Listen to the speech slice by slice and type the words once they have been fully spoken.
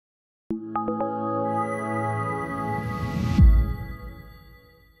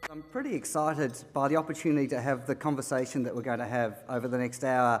pretty excited by the opportunity to have the conversation that we're going to have over the next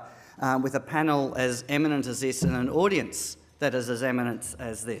hour with a panel as eminent as this and an audience that is as eminent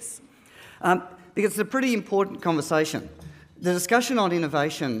as this. Because it's a pretty important conversation. The discussion on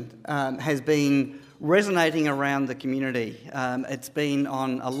innovation has been resonating around the community. It's been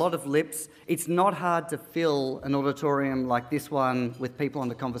on a lot of lips. It's not hard to fill an auditorium like this one with people on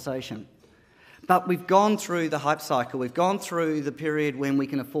the conversation. But we've gone through the hype cycle. We've gone through the period when we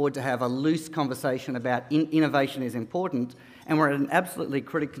can afford to have a loose conversation about innovation is important, and we're at an absolutely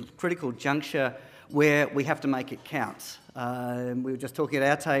critical juncture where we have to make it count. We were just talking at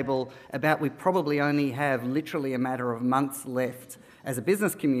our table about we probably only have literally a matter of months left as a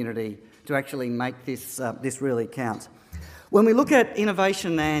business community to actually make this really count. When we look at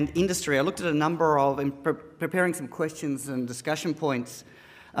innovation and industry, I looked at a number of, in preparing some questions and discussion points,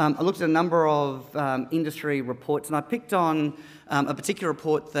 I looked at a number of industry reports, and I picked on a particular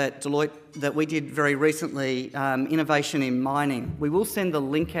report that Deloitte, that we did very recently, Innovation in Mining. We will send the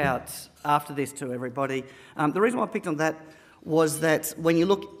link out after this to everybody. The reason why I picked on that was that when you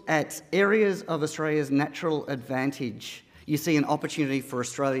look at areas of Australia's natural advantage, you see an opportunity for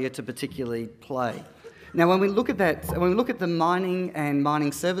Australia to particularly play. Now, when we look at that, when we look at the mining and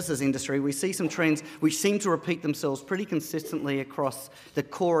mining services industry, we see some trends which seem to repeat themselves pretty consistently across the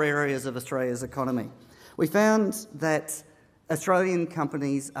core areas of Australia's economy. We found that Australian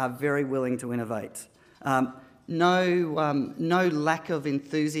companies are very willing to innovate. No lack of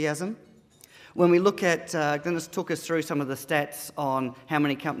enthusiasm. When we look at, Glenys took us through some of the stats on how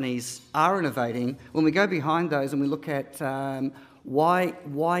many companies are innovating. When we go behind those and we look at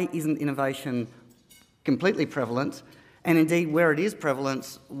why isn't innovation completely prevalent, and indeed where it is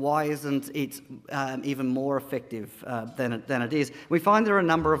prevalent, why isn't it even more effective than it is? We find there are a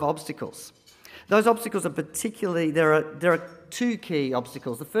number of obstacles. Those obstacles are particularly, there are two key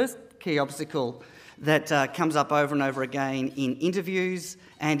obstacles. The first key obstacle that comes up over and over again in interviews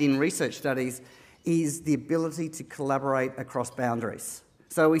and in research studies is the ability to collaborate across boundaries.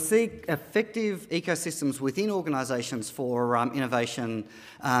 So we see effective ecosystems within organisations for innovation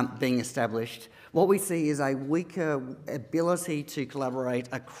being established. What we see is a weaker ability to collaborate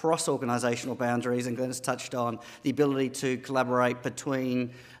across organisational boundaries, and Glenys touched on the ability to collaborate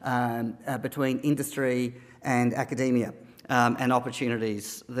between industry and academia and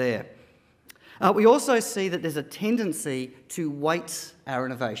opportunities there. We also see that there's a tendency to weight our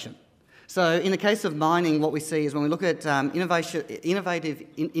innovation. So in the case of mining, what we see is when we look at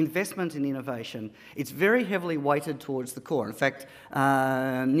investment in innovation, it's very heavily weighted towards the core. In fact,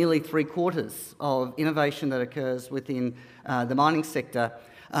 nearly 3/4 of innovation that occurs within the mining sector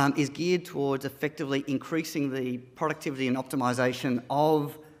is geared towards effectively increasing the productivity and optimisation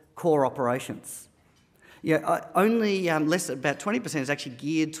of core operations. Yeah, only about 20% is actually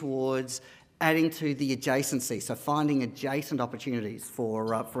geared towards adding to the adjacency, so finding adjacent opportunities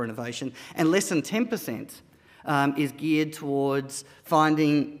for innovation, and less than 10% is geared towards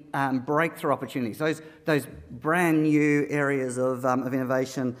finding breakthrough opportunities, those brand new areas of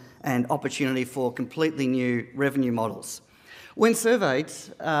innovation and opportunity for completely new revenue models. When surveyed,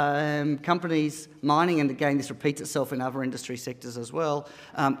 companies, mining, and again this repeats itself in other industry sectors as well,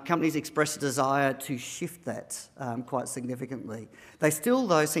 companies express a desire to shift that quite significantly. They still,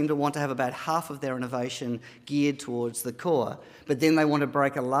 though, seem to want to have about half of their innovation geared towards the core, but then they want to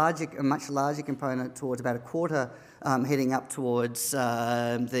break a much larger component towards about a quarter heading up towards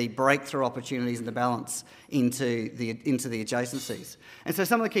the breakthrough opportunities and the balance into the adjacencies. And so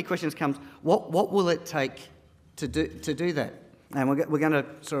some of the key questions comes, what will it take to do that? And we're going to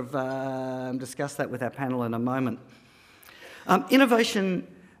sort of discuss that with our panel in a moment. Innovation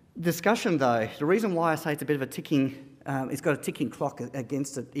discussion, though, the reason why I say it's a bit of a ticking, it's got a ticking clock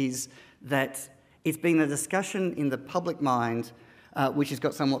against it, is that it's been a discussion in the public mind which has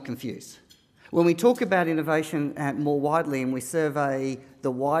got somewhat confused. When we talk about innovation more widely and we survey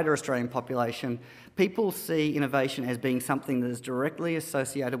the wider Australian population, people see innovation as being something that is directly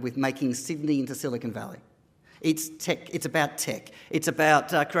associated with making Sydney into Silicon Valley. It's tech. It's about tech. It's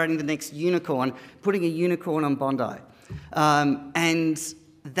about creating the next unicorn, putting a unicorn on Bondi. And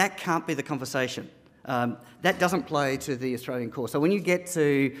that can't be the conversation. That doesn't play to the Australian core. So when you get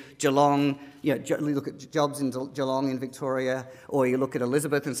to Geelong, you look at jobs in Geelong in Victoria, or you look at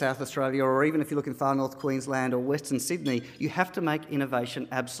Elizabeth in South Australia, or even if you look in far north Queensland or Western Sydney, you have to make innovation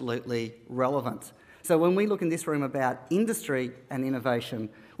absolutely relevant. So when we look in this room about industry and innovation,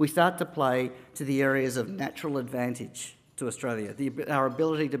 we start to play to the areas of natural advantage to Australia, our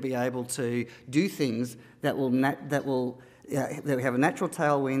ability to be able to do things that we have a natural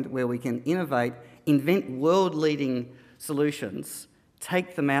tailwind where we can innovate, invent world-leading solutions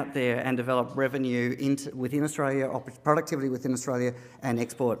take them out there and develop revenue within Australia, productivity within Australia, and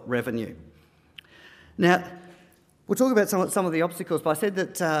export revenue. Now, we'll talk about some of the obstacles, but I said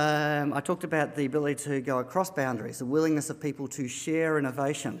that I talked about the ability to go across boundaries, the willingness of people to share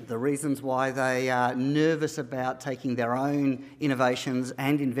innovation, the reasons why they are nervous about taking their own innovations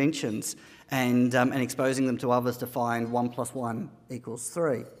and inventions and exposing them to others to find 1 + 1 =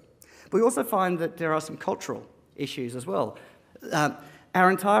 3. But we also find that there are some cultural issues as well. Our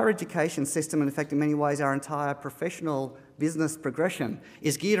entire education system, and in fact in many ways our entire professional business progression,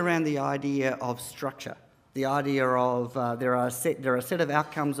 is geared around the idea of structure, the idea of there are a set of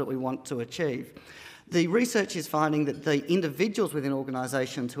outcomes that we want to achieve. The research is finding that the individuals within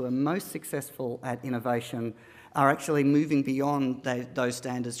organisations who are most successful at innovation are actually moving beyond those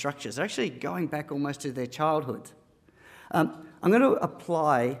standard structures. They're actually going back almost to their childhood. I'm going to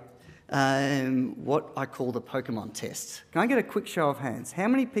apply what I call the Pokemon test. Can I get a quick show of hands? How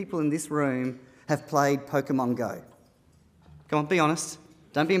many people in this room have played Pokemon Go? Come on, be honest.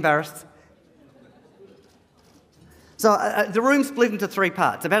 Don't be embarrassed. So the room split into 3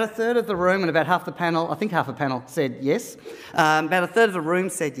 parts. About a third of the room and about half the panel, I think half the panel said yes. About a third of the room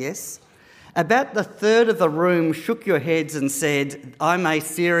said yes. About the third of the room shook your heads and said, I'm a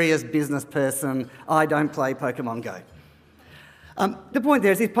serious business person, I don't play Pokemon Go. The point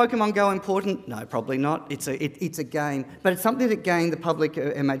there is Pokemon Go important? No, probably not. It's a game, but it's something that gained the public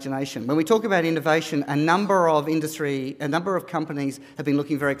imagination. When we talk about innovation, a number of companies have been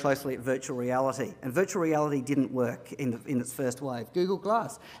looking very closely at virtual reality, and virtual reality didn't work in its first wave. Google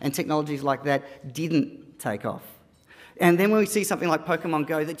Glass and technologies like that didn't take off. And then when we see something like Pokemon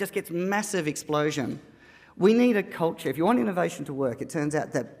Go that just gets massive explosion, we need a culture. If you want innovation to work, it turns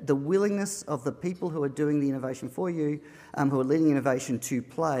out that the willingness of the people who are doing the innovation for you, who are leading innovation to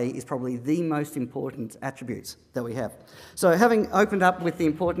play, is probably the most important attributes that we have. So having opened up with the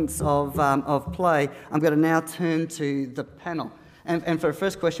importance of play, I'm going to now turn to the panel. And for a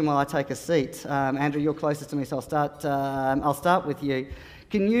first question while I take a seat, Andrew, you're closest to me, so I'll start with you.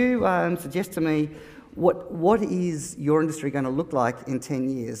 Can you suggest to me what is your industry going to look like in 10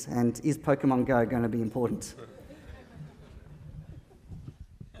 years, and is Pokemon Go going to be important?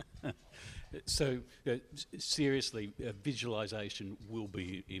 So, seriously, visualisation will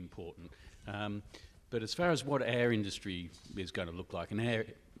be important. But as far as what our industry is going to look like, and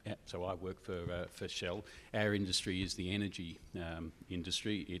so I work for Shell, our industry is the energy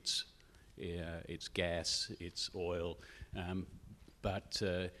industry. It's gas, it's oil, but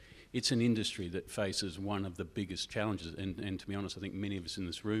it's an industry that faces one of the biggest challenges, and to be honest, I think many of us in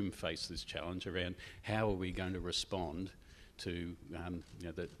this room face this challenge around how are we going to respond to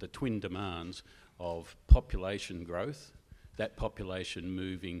the twin demands of population growth, that population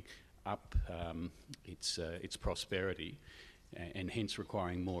moving up its prosperity, and hence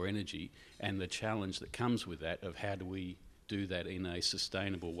requiring more energy, and the challenge that comes with that of how do we do that in a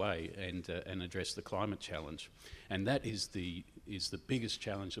sustainable way and address the climate challenge. And that is the biggest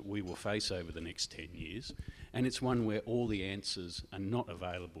challenge that we will face over the next 10 years, and it's one where all the answers are not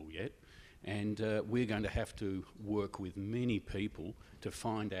available yet, and we're going to have to work with many people to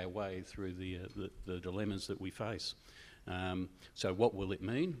find our way through the dilemmas that we face. So what will it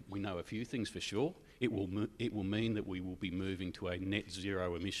mean? We know a few things for sure. It will mean that we will be moving to a net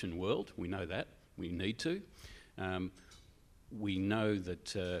zero emission world. We know that. We need to. We know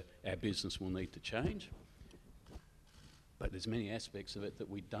that our business will need to change, but there's many aspects of it that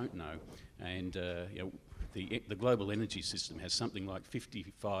we don't know. And the global energy system has something like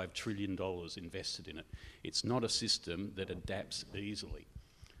 $55 trillion invested in it. It's not a system that adapts easily.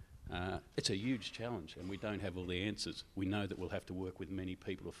 It's a huge challenge, and we don't have all the answers. We know that we'll have to work with many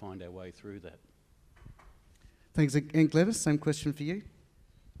people to find our way through that. Thanks. And Glenys, same question for you.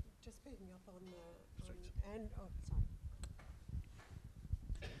 Just picking up on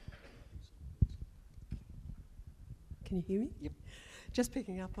Can you hear me? Yep. Just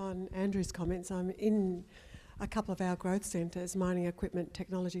picking up on Andrew's comments, I'm in a couple of our growth centres, mining equipment,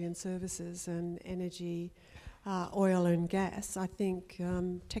 technology and services, and energy, oil and gas. I think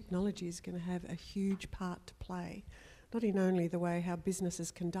technology is going to have a huge part to play, not in only the way how business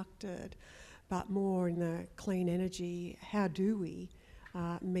is conducted, but more in the clean energy. How do we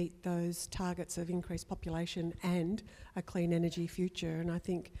meet those targets of increased population and a clean energy future? And I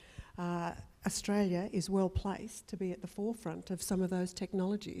think Australia is well placed to be at the forefront of some of those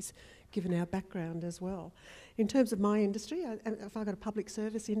technologies, given our background as well. In terms of my industry, if I've got a public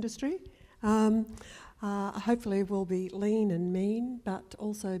service industry, hopefully we'll be lean and mean, but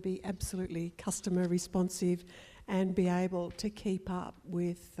also be absolutely customer responsive and be able to keep up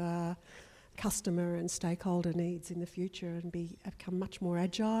with customer and stakeholder needs in the future and become much more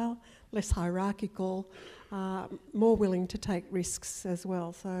agile, less hierarchical, more willing to take risks as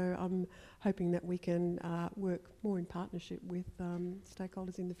well. So I'm hoping that we can work more in partnership with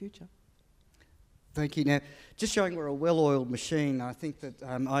stakeholders in the future. Thank you. Now, just showing we're a well-oiled machine, I think that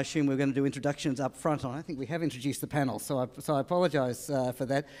I assume we're going to do introductions up front. I don't think we have introduced the panel, so I apologise for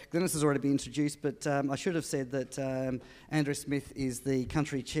that. Glenys has already been introduced, but I should have said that Andrew Smith is the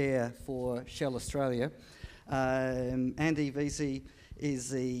country chair for Shell Australia. Andy Vesey is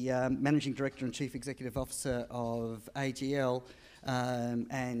the Managing Director and Chief Executive Officer of AGL.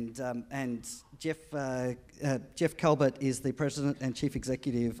 And Geoff Culbert is the President and Chief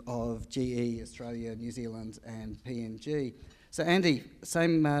Executive of GE, Australia, New Zealand and PNG. So Andy,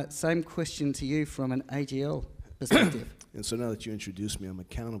 same question to you from an AGL perspective. And so now that you introduced me, I'm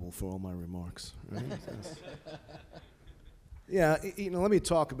accountable for all my remarks, right? Yeah, let me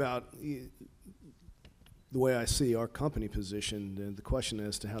talk about the way I see our company positioned, and the question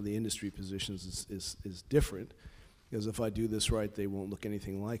as to how the industry positions is different. Because if I do this right, they won't look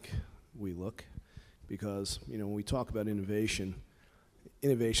anything like we look. Because when we talk about innovation,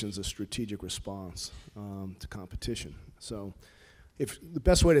 innovation is a strategic response to competition. So if the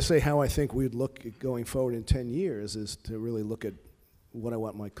best way to say how I think we'd look going forward in 10 years is to really look at what I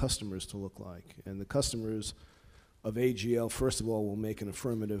want my customers to look like. And the customers of AGL, first of all, will make an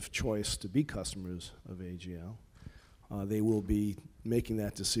affirmative choice to be customers of AGL. They will be making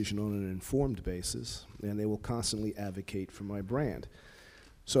that decision on an informed basis, and they will constantly advocate for my brand.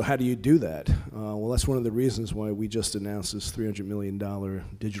 So how do you do that? Well, that's one of the reasons why we just announced this $300 million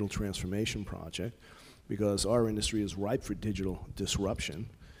digital transformation project, because our industry is ripe for digital disruption.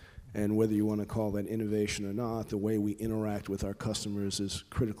 And whether you want to call that innovation or not, the way we interact with our customers is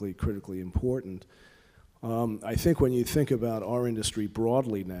critically important. I think when you think about our industry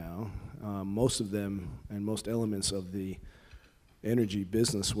broadly now, most of them and most elements of the energy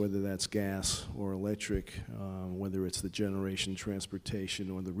business, whether that's gas or electric, whether it's the generation,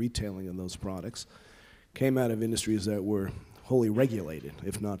 transportation, or the retailing of those products, came out of industries that were wholly regulated,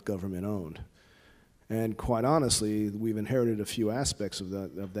 if not government-owned. And quite honestly, we've inherited a few aspects of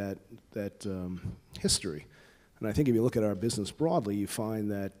that history. And I think if you look at our business broadly, you find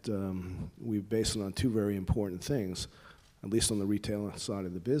that we've based it on two very important things, at least on the retail side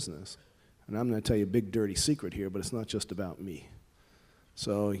of the business. And I'm going to tell you a big dirty secret here, but it's not just about me.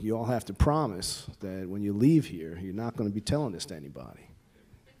 So you all have to promise that when you leave here, you're not going to be telling this to anybody.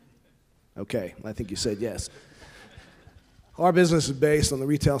 Okay, I think you said yes. Our business is based on the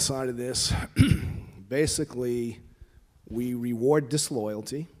retail side of this. Basically, we reward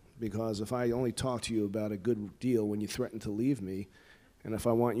disloyalty, because if I only talk to you about a good deal when you threaten to leave me, and if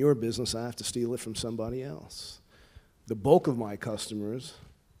I want your business, I have to steal it from somebody else. The bulk of my customers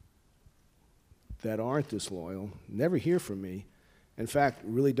that aren't disloyal never hear from me. In fact,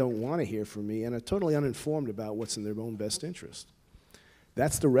 really don't want to hear from me and are totally uninformed about what's in their own best interest.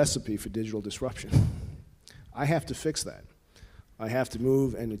 That's the recipe for digital disruption. I have to fix that. I have to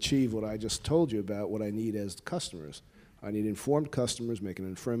move and achieve what I just told you about, what I need as customers. I need informed customers making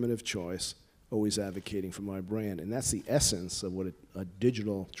an affirmative choice, always advocating for my brand. And that's the essence of what a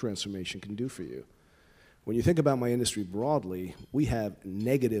digital transformation can do for you. When you think about my industry broadly, we have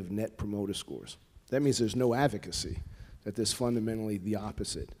negative net promoter scores. That means there's no advocacy, that there's fundamentally the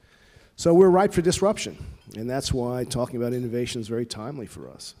opposite. So we're ripe for disruption, and that's why talking about innovation is very timely for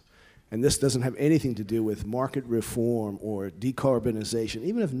us. And this doesn't have anything to do with market reform or decarbonization,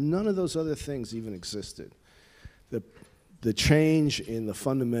 even if none of those other things even existed. The change in the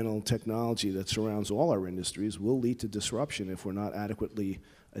fundamental technology that surrounds all our industries will lead to disruption if we're not adequately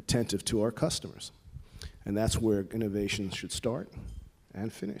attentive to our customers. And that's where innovation should start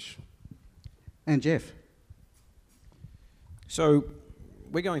and finish. And Geoff? So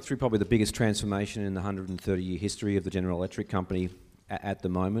we're going through probably the biggest transformation in the 130-year history of the General Electric Company at the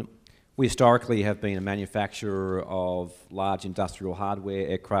moment. We historically have been a manufacturer of large industrial hardware,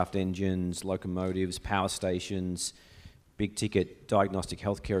 aircraft engines, locomotives, power stations, big-ticket diagnostic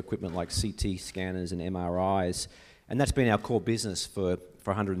healthcare equipment like CT scanners and MRIs, and that's been our core business for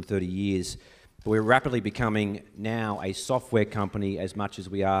 130 years. But we're rapidly becoming now a software company as much as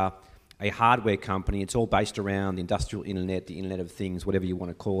we are a hardware company. It's all based around the industrial internet, the Internet of Things, whatever you want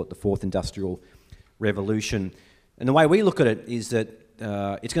to call it, the fourth industrial revolution. And the way we look at it is that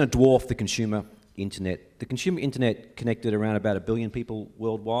it's going to dwarf the consumer internet. The consumer internet connected around about 1 billion people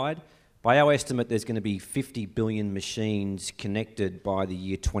worldwide. By our estimate, there's going to be 50 billion machines connected by the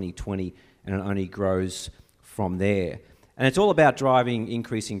year 2020, and it only grows from there. And it's all about driving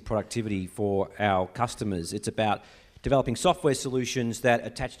increasing productivity for our customers. It's about developing software solutions that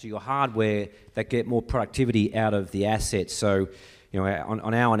attach to your hardware that get more productivity out of the assets. So,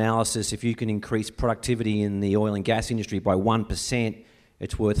 on our analysis, if you can increase productivity in the oil and gas industry by 1%,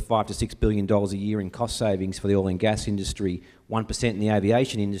 it's worth $5 to $6 billion a year in cost savings for the oil and gas industry. 1% in the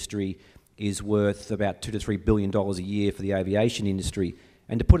aviation industry is worth about $2 to $3 billion a year for the aviation industry.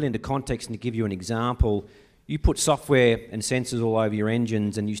 And to put it into context and to give you an example, you put software and sensors all over your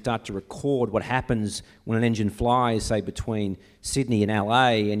engines and you start to record what happens when an engine flies, say, between Sydney and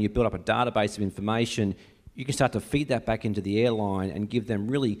LA, and you build up a database of information. You can start to feed that back into the airline and give them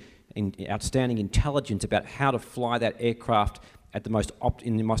really outstanding intelligence about how to fly that aircraft at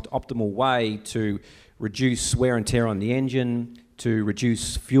in the most optimal way to reduce wear and tear on the engine, to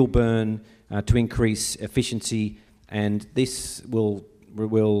reduce fuel burn, to increase efficiency, and this will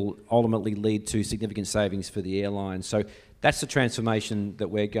ultimately lead to significant savings for the airline. So that's the transformation that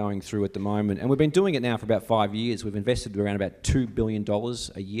we're going through at the moment, and we've been doing it now for about 5 years. We've invested around about $2 billion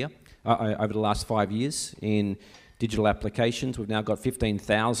a year over the last 5 years in digital applications. We've now got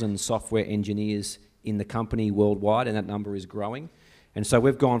 15,000 software engineers in the company worldwide, and that number is growing. And so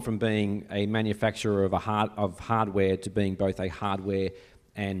we've gone from being a manufacturer of hardware to being both a hardware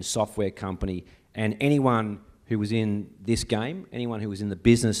and software company. And anyone who was in this game, anyone who was in the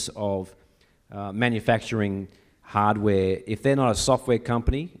business of manufacturing hardware, if they're not a software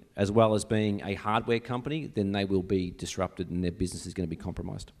company as well as being a hardware company, then they will be disrupted and their business is going to be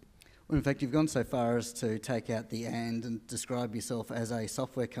compromised. Well, in fact, you've gone so far as to take out the and describe yourself as a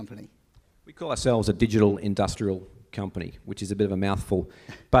software company. We call ourselves a digital industrial company, which is a bit of a mouthful,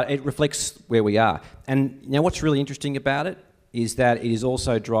 but it reflects where we are. And what's really interesting about it is that it is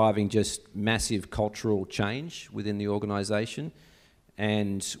also driving just massive cultural change within the organisation,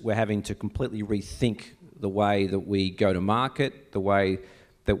 and we're having to completely rethink the way that we go to market, the way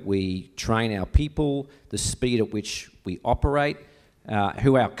that we train our people, the speed at which we operate,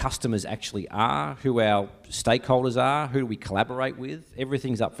 who our customers actually are, who our stakeholders are, who do we collaborate with.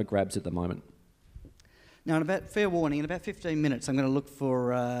 Everything's up for grabs at the moment. Now, fair warning, in about 15 minutes, I'm going to look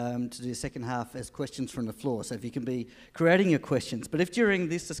for to do the second half as questions from the floor. So if you can be creating your questions. But if during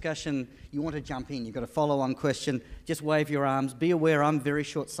this discussion you want to jump in, you've got a follow-on question, just wave your arms. Be aware I'm very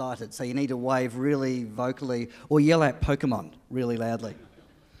short-sighted, so you need to wave really vocally or yell out Pokemon really loudly.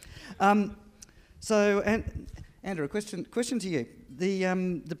 Andrew, a question to you.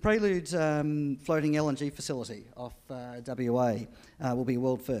 The Prelude floating LNG facility off WA will be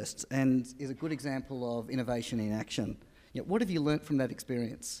world first and is a good example of innovation in action. What have you learnt from that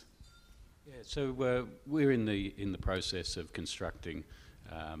experience? Yeah, so we're in the process of constructing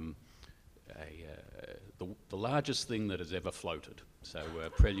the largest thing that has ever floated. So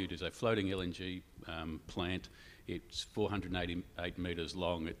Prelude is a floating LNG plant. It's 488 metres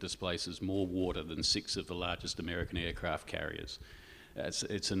long. It displaces more water than 6 of the largest American aircraft carriers.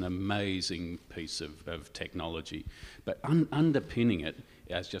 It's an amazing piece of technology. But underpinning it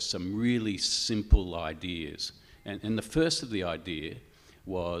is just some really simple ideas. And the first of the idea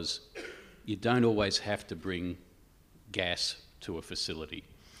was you don't always have to bring gas to a facility,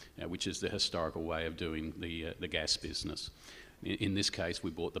 which is the historical way of doing the gas business. In this case,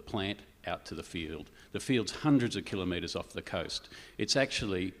 we brought the plant out to the field. The field's hundreds of kilometres off the coast. It's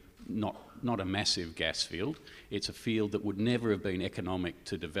actually not a massive gas field. It's a field that would never have been economic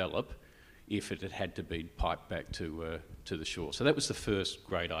to develop if it had to be piped back to the shore. So that was the first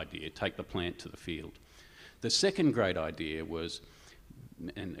great idea, take the plant to the field. The second great idea was,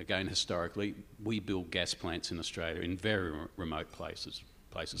 and again historically, we build gas plants in Australia in very remote places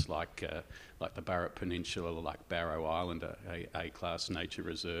like the Burrup Peninsula, like Barrow Island, A-class nature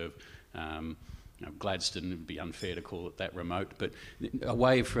reserve. Gladstone, would be unfair to call it that remote, but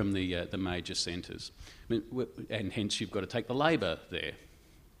away from the major centres. And hence you've got to take the labour there.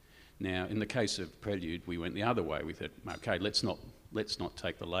 Now, in the case of Prelude, we went the other way. We thought, okay, let's not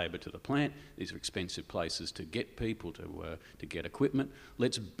take the labour to the plant. These are expensive places to get people, to get equipment.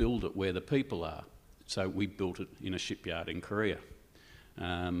 Let's build it where the people are. So we built it in a shipyard in Korea.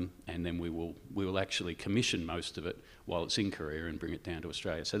 And then we will actually commission most of it while it's in Korea and bring it down to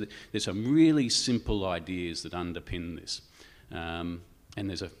Australia. So there's some really simple ideas that underpin this, and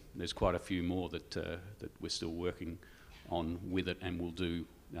there's quite a few more that we're still working on with it and will do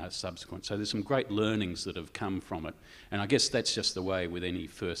subsequent. So there's some great learnings that have come from it, and I guess that's just the way with any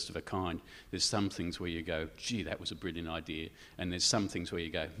first of a kind. There's some things where you go, gee, that was a brilliant idea, and there's some things where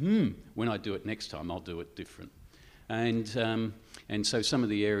you go, when I do it next time, I'll do it different. And so some of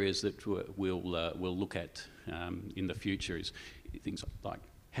the areas that we'll look at in the future is things like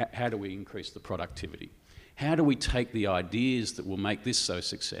how do we increase the productivity? How do we take the ideas that will make this so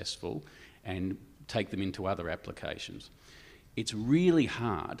successful and take them into other applications. It's really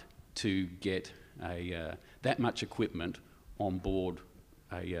hard to get that much equipment on board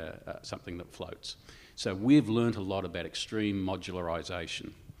something that floats. So we've learnt a lot about extreme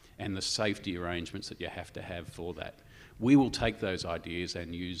modularisation and the safety arrangements that you have to have for that. We will take those ideas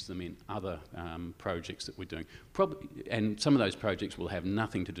and use them in other projects that we're doing. And some of those projects will have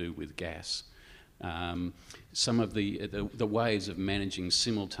nothing to do with gas. Some of the ways of managing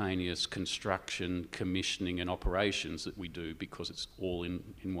simultaneous construction, commissioning and operations that we do, because it's all in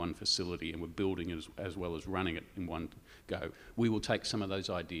one facility and we're building it as well as running it in one go. We will take some of those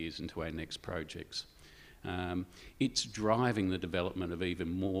ideas into our next projects. It's driving the development of even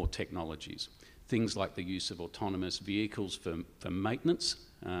more technologies. Things like the use of autonomous vehicles for maintenance.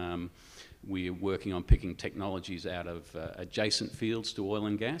 We're working on picking technologies out of adjacent fields to oil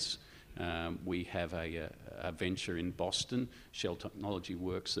and gas. We have a venture in Boston, Shell Technology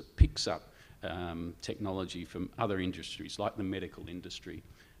Works, that picks up technology from other industries, like the medical industry,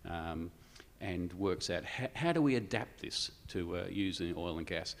 and works out how do we adapt this to using oil and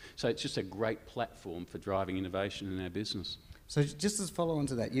gas. So it's just a great platform for driving innovation in our business. So just as follow on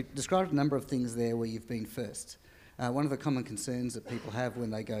to that, you described a number of things there where you've been first. One of the common concerns that people have when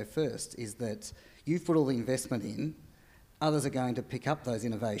they go first is that you've put all the investment in, others are going to pick up those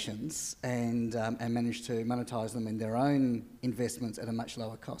innovations and manage to monetise them in their own investments at a much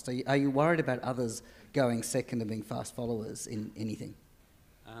lower cost. Are you worried about others going second and being fast followers in anything?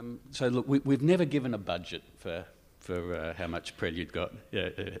 So look, we've never given a budget for how much Prelude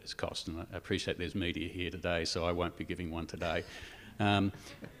it's cost, and I appreciate there's media here today, so I won't be giving one today.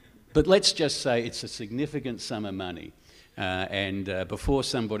 But let's just say it's a significant sum of money, and before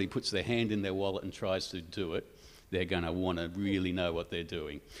somebody puts their hand in their wallet and tries to do it, they're going to want to really know what they're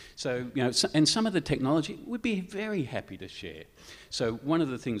doing. So, and some of the technology we'd be very happy to share. So one of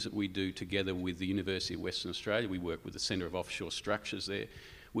the things that we do together with the University of Western Australia, we work with the Centre of Offshore Structures there,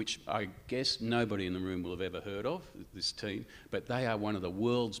 which I guess nobody in the room will have ever heard of, this team, but they are one of the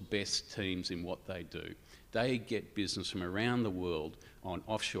world's best teams in what they do. They get business from around the world on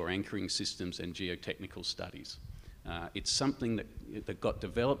offshore anchoring systems and geotechnical studies. It's something that got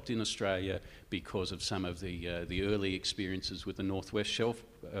developed in Australia because of some of the early experiences with the North West Shelf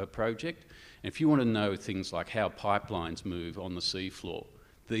project. And if you want to know things like how pipelines move on the seafloor,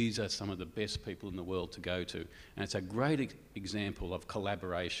 these are some of the best people in the world to go to. And it's a great example of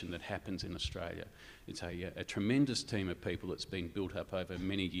collaboration that happens in Australia. It's a tremendous team of people that's been built up over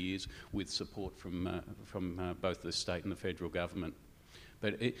many years with support from both the state and the federal government.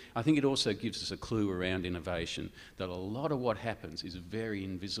 But I think it also gives us a clue around innovation, that a lot of what happens is very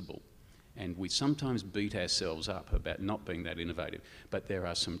invisible. And we sometimes beat ourselves up about not being that innovative. But there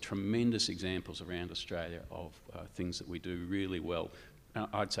are some tremendous examples around Australia of things that we do really well.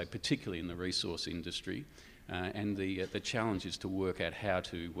 I'd say particularly in the resource industry. And the challenge is to work out how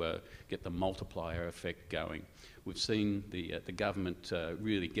to get the multiplier effect going. We've seen the government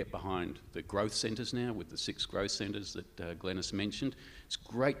really get behind the growth centres now, with the 6 growth centres that Glenys mentioned. It's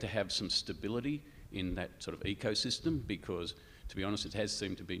great to have some stability in that sort of ecosystem, because, to be honest, it has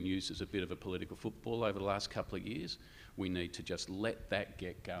seemed to be used as a bit of a political football over the last couple of years. We need to just let that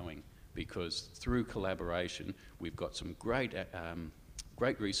get going, because through collaboration we've got some great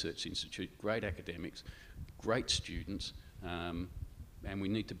research institute, great academics, great students, and we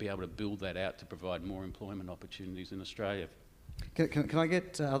need to be able to build that out to provide more employment opportunities in Australia. Can I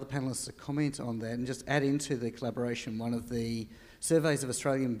get other panellists to comment on that and just add into the collaboration? One of the surveys of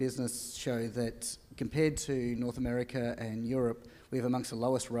Australian business show that compared to North America and Europe, we have amongst the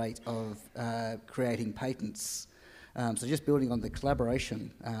lowest rate of creating patents. So just building on the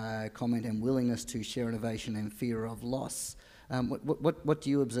collaboration comment and willingness to share innovation and fear of loss, what do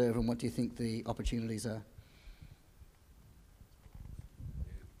you observe and what do you think the opportunities are?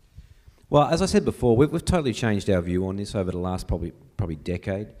 Well, as I said before, we've totally changed our view on this over the last probably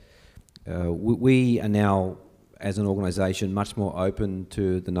decade. We are now, as an organisation, much more open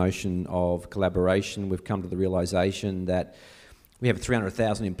to the notion of collaboration. We've come to the realisation that we have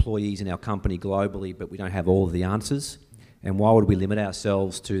 300,000 employees in our company globally, but we don't have all of the answers. And why would we limit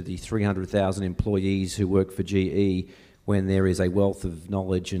ourselves to the 300,000 employees who work for GE when there is a wealth of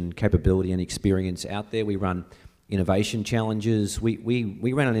knowledge and capability and experience out there? We run innovation challenges. We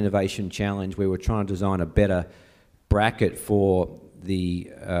ran an innovation challenge where we're trying to design a better bracket for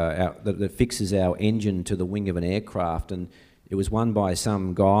that fixes our engine to the wing of an aircraft, and it was won by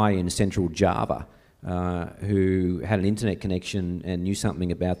some guy in central Java who had an internet connection and knew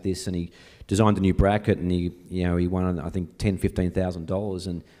something about this, and he designed a new bracket, and he won, I think, $10,000-$15,000,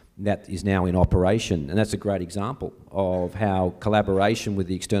 and that is now in operation. And that's a great example of how collaboration with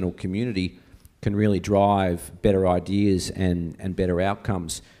the external community can really drive better ideas and better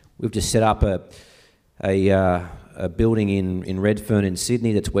outcomes. We've just set up a building in Redfern in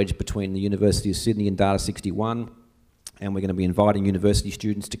Sydney that's wedged between the University of Sydney and Data 61, and we're going to be inviting university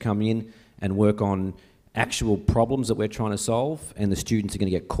students to come in and work on actual problems that we're trying to solve, and the students are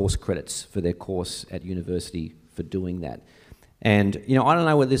going to get course credits for their course at university for doing that. And, you know, I don't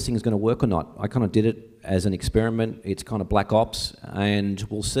know whether this thing's going to work or not. I kind of did it as an experiment. It's kind of black ops, and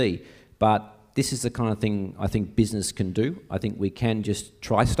we'll see. But this is the kind of thing I think business can do. I think we can just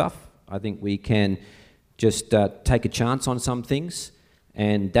try stuff. I think we can just take a chance on some things,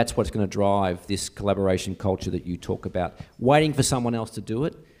 and that's what's going to drive this collaboration culture that you talk about. Waiting for someone else to do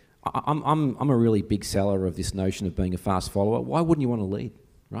it. I'm a really big seller of this notion of being a fast follower. Why wouldn't you want to lead,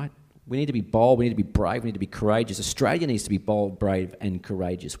 right? We need to be bold, we need to be brave, we need to be courageous. Australia needs to be bold, brave and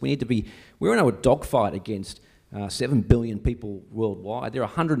courageous. We're in a dogfight against 7 billion people worldwide. There are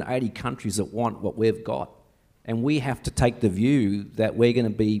 180 countries that want what we've got. And we have to take the view that we're going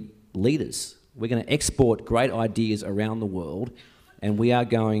to be leaders. We're going to export great ideas around the world, and we are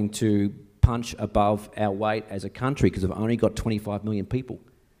going to punch above our weight as a country because we've only got 25 million people.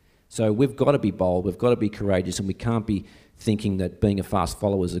 So we've got to be bold, we've got to be courageous, and we can't be thinking that being a fast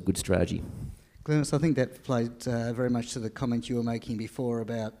follower is a good strategy. Glenys, I think that played very much to the comment you were making before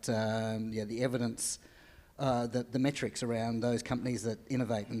about the evidence, the metrics around those companies that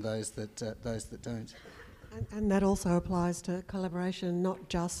innovate and those that don't. And that also applies to collaboration, not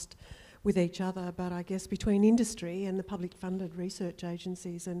just with each other, but I guess between industry and the public funded research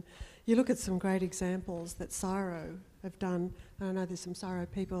agencies. And you look at some great examples that CSIRO have done. I know there's some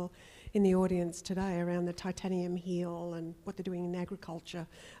CSIRO people in the audience today around the titanium heel and what they're doing in agriculture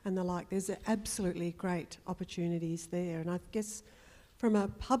and the like. There's absolutely great opportunities there. And I guess from a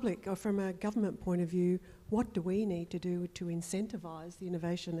public or from a government point of view, what do we need to do to incentivise the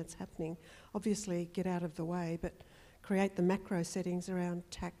innovation that's happening? Obviously get out of the way, but create the macro settings around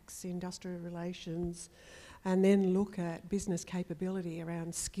tax, industrial relations, and then look at business capability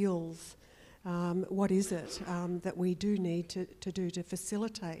around skills. What is it that we do need to do to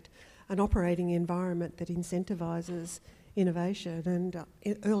facilitate an operating environment that incentivises innovation? And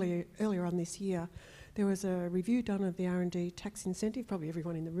earlier on this year, there was a review done of the R&D tax incentive. Probably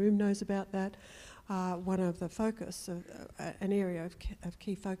everyone in the room knows about that. One of the focus, an area of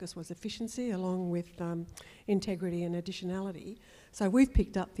key focus was efficiency along with integrity and additionality. So we've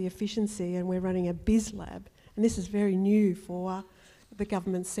picked up the efficiency and we're running a biz lab, and this is very new for the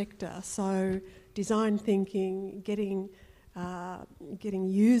government sector. So design thinking, getting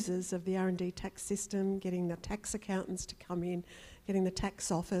users of the R&D tax system, getting the tax accountants to come in, getting the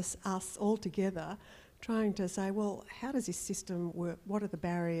tax office, us all together, trying to say, well, how does this system work? What are the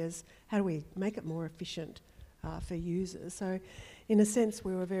barriers? How do we make it more efficient for users? So in a sense,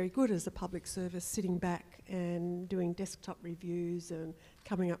 we were very good as a public service sitting back and doing desktop reviews and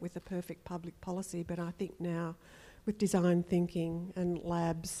coming up with the perfect public policy. But I think now with design thinking and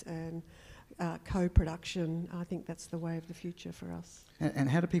labs and co-production, I think that's the way of the future for us. And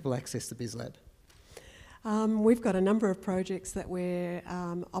how do people access the Biz Lab? We've got a number of projects that we're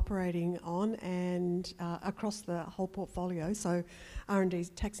operating on and across the whole portfolio. So R&D's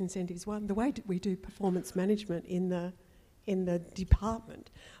tax incentives one. The way we do performance management in the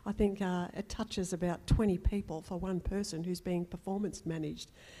department, I think it touches about 20 people for one person who's being performance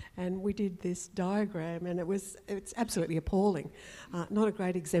managed. And we did this diagram, and it's absolutely appalling. Not a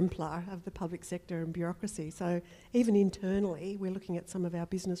great exemplar of the public sector and bureaucracy. So even internally, we're looking at some of our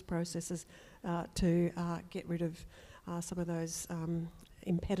business processes to get rid of some of those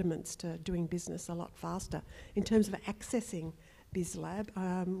impediments to doing business a lot faster. In terms of accessing BizLab,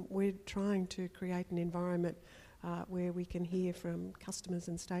 we're trying to create an environment where we can hear from customers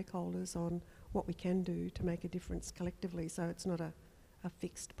and stakeholders on what we can do to make a difference collectively, so it's not a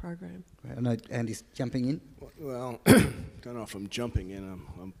fixed program. Right, I know Andy's jumping in. Well, I don't know if I'm jumping in.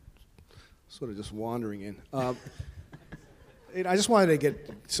 I'm sort of just wandering in. I just wanted to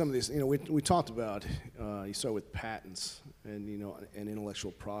get some of these. You know, we talked about you start with patents and and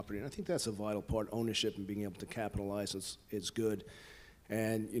intellectual property, and I think that's a vital part. Ownership and being able to capitalize is good.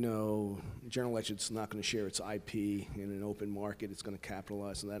 And General Electric's not going to share its IP in an open market. It's going to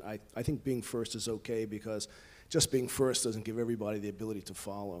capitalize on that. I think being first is okay, because just being first doesn't give everybody the ability to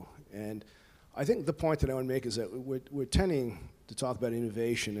follow. And I think the point that I want to make is that we're tending to talk about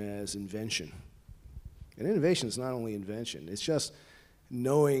innovation as invention. And innovation is not only invention. It's just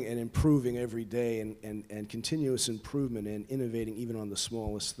knowing and improving every day and continuous improvement and innovating even on the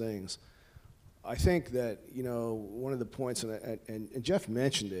smallest things. I think that, one of the points, and Geoff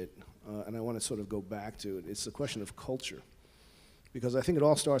mentioned it, and I want to sort of go back to it, it's the question of culture. Because I think it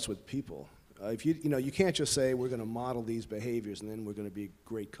all starts with people. You can't just say we're going to model these behaviors and then we're going to be a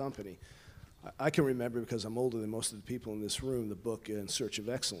great company. I can remember, because I'm older than most of the people in this room, the book In Search of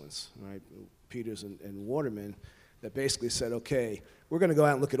Excellence, right? Peters and Waterman, that basically said, okay, we're going to go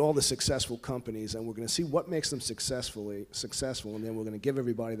out and look at all the successful companies and we're going to see what makes them successful, and then we're going to give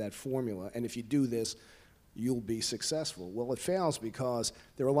everybody that formula, and if you do this, you'll be successful. Well, it fails because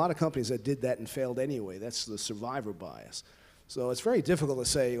there are a lot of companies that did that and failed anyway. That's the survivor bias. So it's very difficult to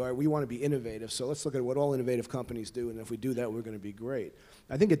say, all right, we want to be innovative, so let's look at what all innovative companies do, and if we do that, we're going to be great.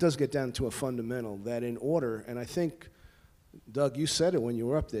 I think it does get down to a fundamental that in order, and I think, Doug, you said it when you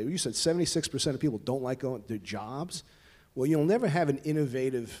were up there, you said 76% of people don't like going to their jobs. Well, you'll never have an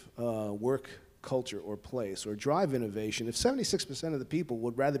innovative work culture or place or drive innovation if 76% of the people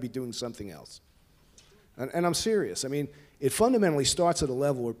would rather be doing something else. And I'm serious. I mean, it fundamentally starts at a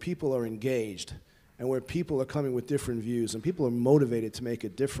level where people are engaged and where people are coming with different views and people are motivated to make a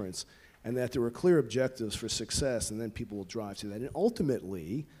difference, and that there are clear objectives for success, and then people will drive to that. And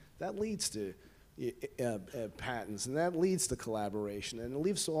ultimately, that leads to patents, and that leads to collaboration, and it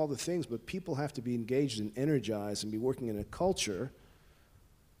leads to all the things, but people have to be engaged and energized and be working in a culture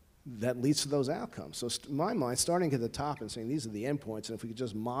that leads to those outcomes. So in my mind, starting at the top and saying these are the endpoints, and if we could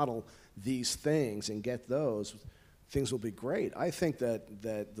just model these things and get those, things will be great. I think that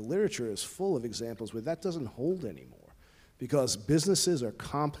the literature is full of examples where that doesn't hold anymore, because businesses are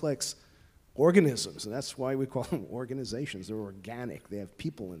complex organisms, and that's why we call them organizations. They're organic. They have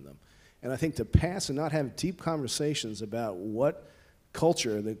people in them. And I think to pass and not have deep conversations about what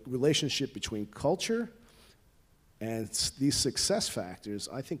culture, the relationship between culture and these success factors,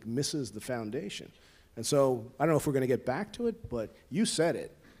 I think misses the foundation. And so I don't know if we're going to get back to it, but you said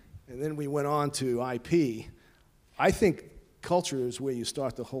it. And then we went on to IP. I think culture is where you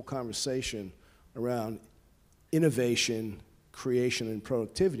start the whole conversation around innovation, creation, and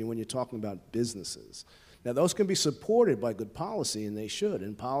productivity when you're talking about businesses. Now, those can be supported by good policy, and they should.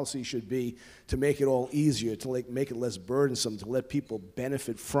 And policy should be to make it all easier, to make it less burdensome, to let people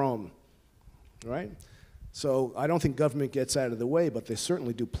benefit from, right? So I don't think government gets out of the way, but they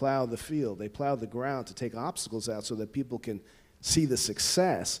certainly do plow the field. They plow the ground to take obstacles out so that people can see the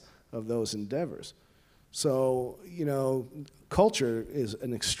success of those endeavors. So, culture is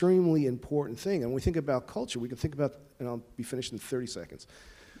an extremely important thing. And when we think about culture, we can think about, and I'll be finished in 30 seconds.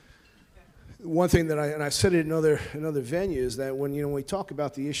 One thing that I've said it in other venues, that when we talk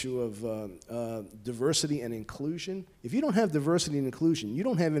about the issue of diversity and inclusion, if you don't have diversity and inclusion, you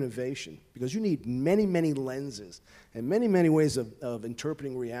don't have innovation, because you need many, many lenses and many, many ways of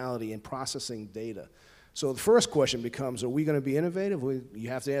interpreting reality and processing data. So the first question becomes, are we going to be innovative? You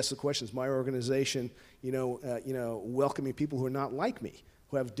have to ask the question, is my organization welcoming people who are not like me,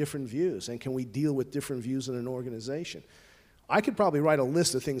 who have different views, and can we deal with different views in an organization? I could probably write a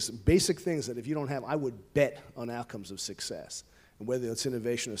list of things, basic things that if you don't have, I would bet on outcomes of success, and whether it's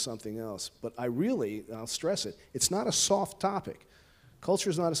innovation or something else. But I'll stress it, it's not a soft topic. Culture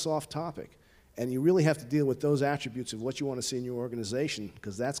is not a soft topic. And you really have to deal with those attributes of what you want to see in your organization,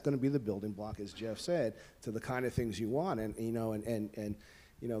 because that's going to be the building block, as Geoff said, to the kind of things you want. And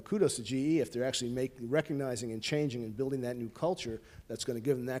kudos to GE if they're actually recognizing and changing and building that new culture that's going to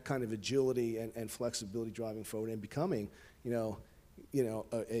give them that kind of agility and flexibility driving forward and becoming,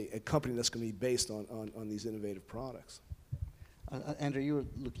 a company that's going to be based on these innovative products. Andrew, you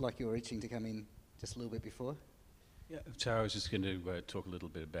looked like you were itching to come in just a little bit before. Yeah, so I was just going to talk a little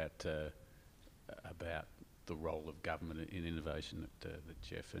bit about the role of government in innovation that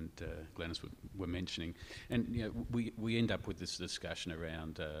Geoff and Glenys were mentioning. And we end up with this discussion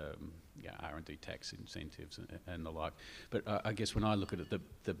around R&D tax incentives and the like. But I guess when I look at it,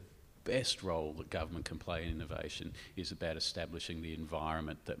 the best role that government can play in innovation is about establishing the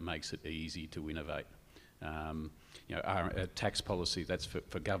environment that makes it easy to innovate. Our tax policy, that's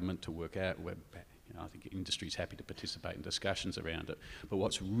for government to work out. I think industry is happy to participate in discussions around it. But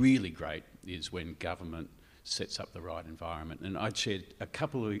what's really great is when government sets up the right environment. And I'd share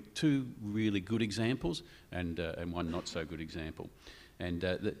two really good examples and one not so good example. And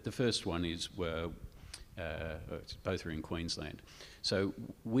the first one is both are in Queensland. So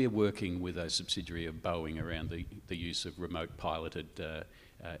we're working with a subsidiary of Boeing around the use of remote piloted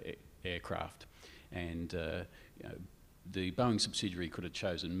aircraft. And the Boeing subsidiary could have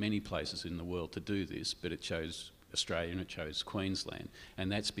chosen many places in the world to do this, but it chose Australia and it chose Queensland.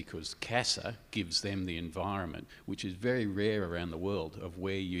 And that's because CASA gives them the environment, which is very rare around the world, of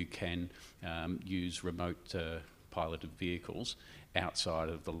where you can use remote piloted vehicles outside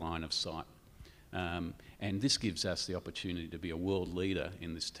of the line of sight And this gives us the opportunity to be a world leader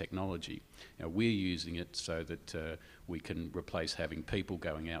in this technology. Now, we're using it so that we can replace having people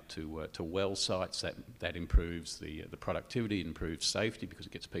going out to well sites. That improves the productivity, it improves safety because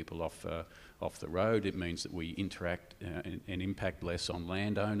it gets people off the road. It means that we interact and impact less on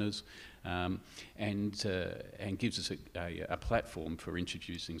landowners, and gives us a platform for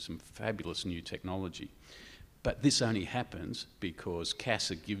introducing some fabulous new technology. But this only happens because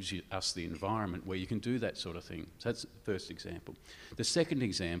CASA gives us the environment where you can do that sort of thing. So that's the first example. The second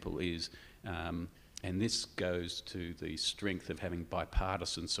example is, and this goes to the strength of having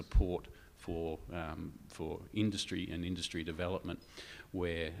bipartisan support for industry and industry development,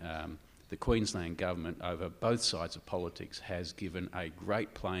 where the Queensland government, over both sides of politics, has given a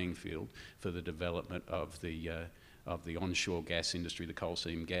great playing field for the development of the onshore gas industry, the coal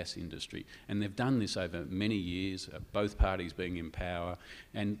seam gas industry. And they've done this over many years, both parties being in power,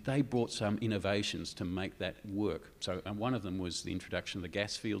 and they brought some innovations to make that work. So one of them was the introduction of the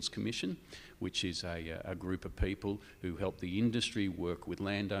Gas Fields Commission, which is a group of people who help the industry work with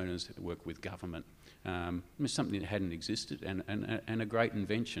landowners, work with government. It's something that hadn't existed, and a great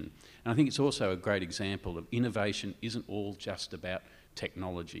invention. And I think it's also a great example of innovation isn't all just about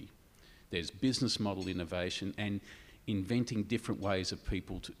technology. There's business model innovation and inventing different ways of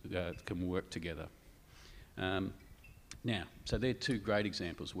people can work together. Now, so they're two great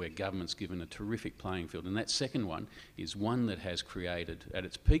examples where government's given a terrific playing field. And that second one is one that has created, at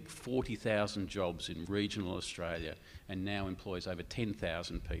its peak, 40,000 jobs in regional Australia and now employs over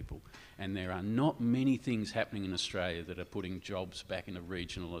 10,000 people. And there are not many things happening in Australia that are putting jobs back into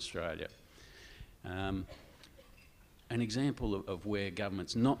regional Australia. An example of where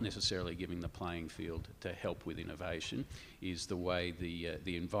government's not necessarily giving the playing field to help with innovation is the way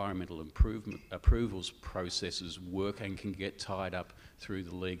the environmental approvals processes work and can get tied up through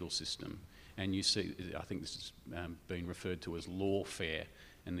the legal system. And you see, I think this has been referred to as lawfare,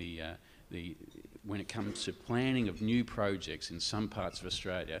 and when it comes to planning of new projects in some parts of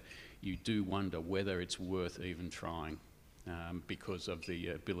Australia, you do wonder whether it's worth even trying. Because of the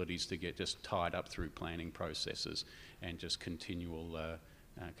abilities to get just tied up through planning processes and just continual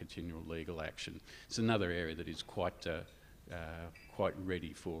legal action. It's another area that is quite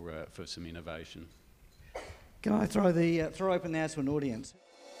ready for some innovation. Can I throw open now to an audience?